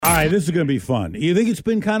right, this is going to be fun. You think it's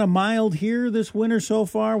been kind of mild here this winter so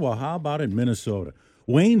far? Well, how about in Minnesota?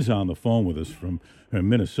 Wayne's on the phone with us from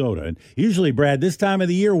Minnesota. And usually, Brad, this time of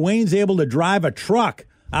the year, Wayne's able to drive a truck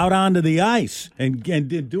out onto the ice and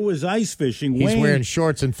do his ice fishing. He's wearing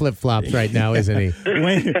shorts and flip-flops right now, isn't he?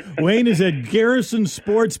 Wayne is at Garrison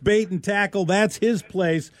Sports Bait and Tackle. That's his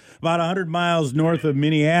place, about 100 miles north of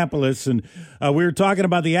Minneapolis. And we were talking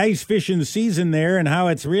about the ice fishing season there and how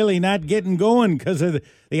it's really not getting going because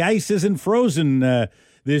the ice isn't frozen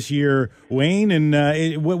this year, Wayne. And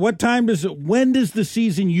when does the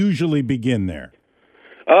season usually begin there?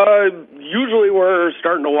 Usually we're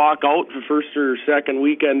starting to walk out the first or second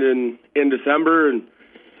weekend in December, and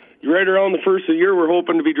right around the first of the year, we're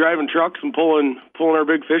hoping to be driving trucks and pulling our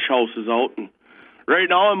big fish houses out. And right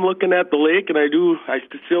now, I'm looking at the lake, and I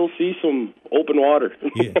still see some open water.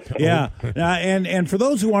 Yeah. And for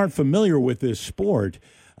those who aren't familiar with this sport,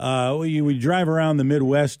 we drive around the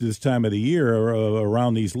Midwest this time of the year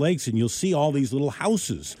around these lakes, and you'll see all these little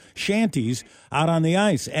houses, shanties, out on the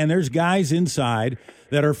ice, and there's guys inside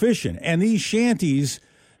that are fishing. And these shanties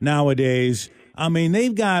nowadays, I mean,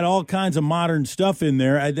 they've got all kinds of modern stuff in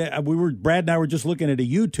there. Brad and I were just looking at a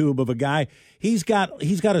YouTube of a guy. He's got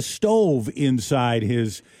a stove inside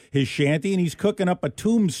his shanty, and he's cooking up a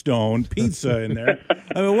tombstone pizza in there.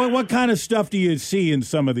 I mean, what kind of stuff do you see in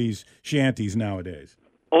some of these shanties nowadays?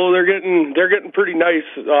 Oh, they're getting pretty nice.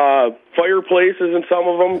 Fireplaces in some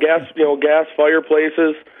of them, gas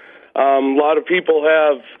fireplaces. A lot of people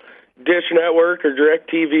have Dish Network or Direct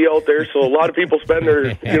TV out there, so a lot of people spend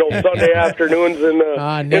their Sunday afternoons in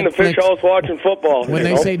the fish house watching football. When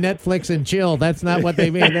they say Netflix and chill, that's not what they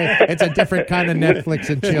mean. It's a different kind of Netflix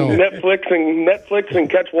and chill. Netflix and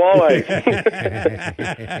catch walleye.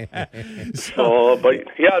 But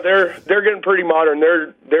yeah, they're getting pretty modern.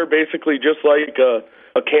 They're basically just like a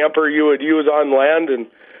camper you would use on land, and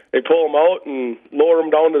they pull them out and lower them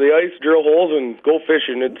down to the ice, drill holes, and go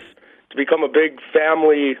fishing. It's become a big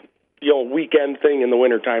family weekend thing in the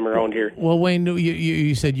wintertime around here. Well, Wayne,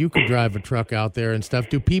 you said you could drive a truck out there and stuff.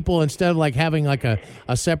 Do people, instead of like having like a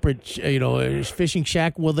separate, fishing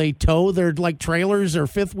shack, will they tow their like trailers or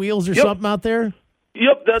fifth wheels or something out there?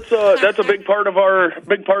 Yep, that's a big part of our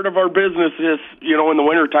business is, in the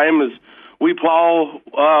wintertime is we plow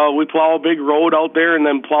a big road out there and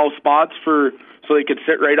then plow spots so they could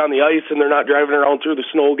sit right on the ice and they're not driving around through the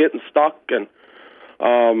snow getting stuck. And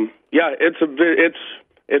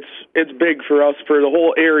it's big for us, for the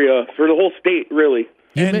whole area, for the whole state, really.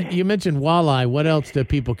 You mentioned walleye. What else do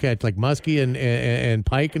people catch, like muskie and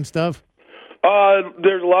pike and stuff?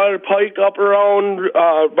 There's a lot of pike up around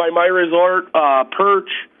by my resort, perch,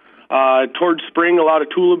 towards spring, a lot of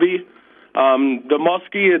tulipy. The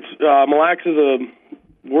muskie, Mille Lacs is a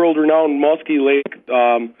world-renowned muskie lake.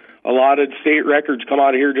 A lot of state records come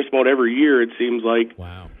out of here just about every year, it seems like.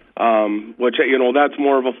 Wow. Which, that's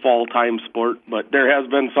more of a fall-time sport, but there has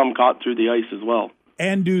been some caught through the ice as well.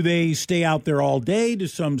 And do they stay out there all day? Do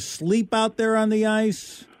some sleep out there on the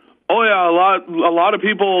ice? Oh, yeah, a lot of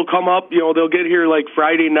people will come up, they'll get here like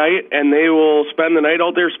Friday night, and they will spend the night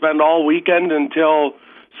out there, spend all weekend until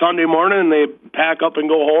Sunday morning, and they pack up and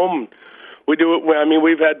go home. We do it,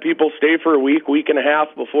 we've had people stay for a week and a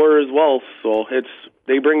half before as well, so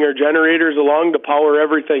they bring their generators along to power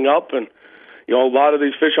everything up, and a lot of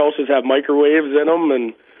these fish houses have microwaves in them,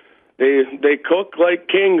 and they cook like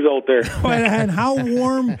kings out there. And how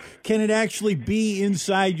warm can it actually be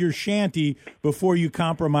inside your shanty before you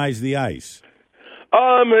compromise the ice?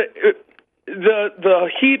 The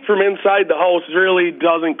heat from inside the house really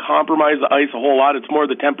doesn't compromise the ice a whole lot. It's more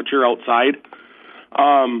the temperature outside.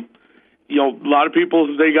 A lot of people,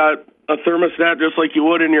 they got a thermostat just like you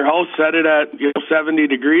would in your house, set it at 70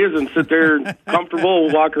 degrees and sit there comfortable,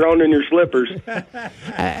 walk around in your slippers.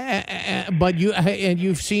 But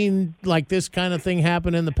you've seen like this kind of thing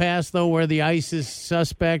happen in the past though, where the ice is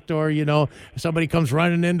suspect, or somebody comes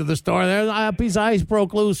running into the store, there's a piece of ice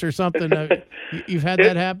broke loose or something. You've had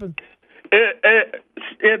that happen?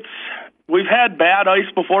 We've had bad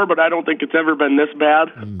ice before, but I don't think it's ever been this bad.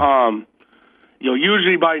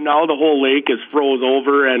 Usually by now the whole lake is froze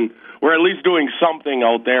over, and we're at least doing something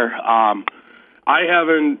out there. I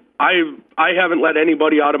haven't let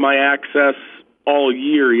anybody out of my access all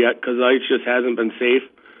year yet because the ice just hasn't been safe.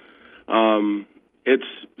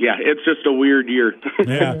 It's just a weird year.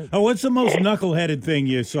 Yeah. Oh, what's the most knuckleheaded thing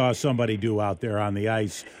you saw somebody do out there on the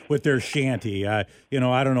ice with their shanty? I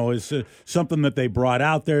don't know. Is something that they brought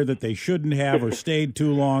out there that they shouldn't have, or stayed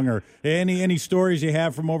too long, or any stories you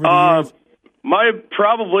have from over the years?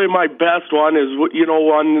 Probably my best one is,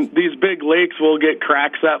 when these big lakes will get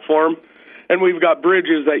cracks set for them, and we've got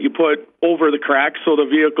bridges that you put over the cracks so the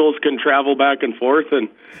vehicles can travel back and forth and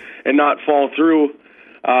not fall through.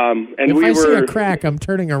 And if I see a crack, I'm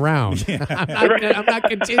turning around. I'm not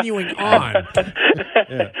continuing on.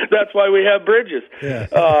 That's why we have bridges. Yeah.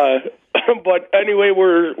 But anyway,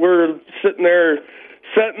 we're sitting there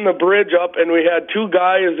setting the bridge up, and we had two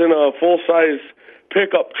guys in a full-size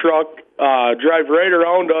pickup truck drive right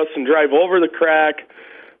around us and drive over the crack,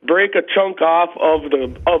 break a chunk off of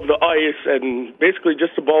the ice, and basically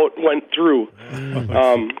just about went through.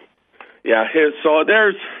 So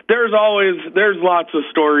there's lots of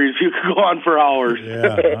stories. You could go on for hours.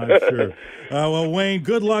 Yeah, I'm sure. Well, Wayne,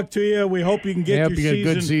 good luck to you. We hope you can get your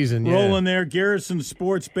good season rolling there. Garrison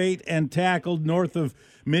Sports Bait and Tackle north of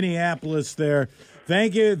Minneapolis there.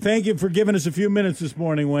 Thank you for giving us a few minutes this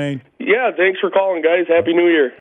morning, Wayne. Yeah, thanks for calling, guys. Happy New Year.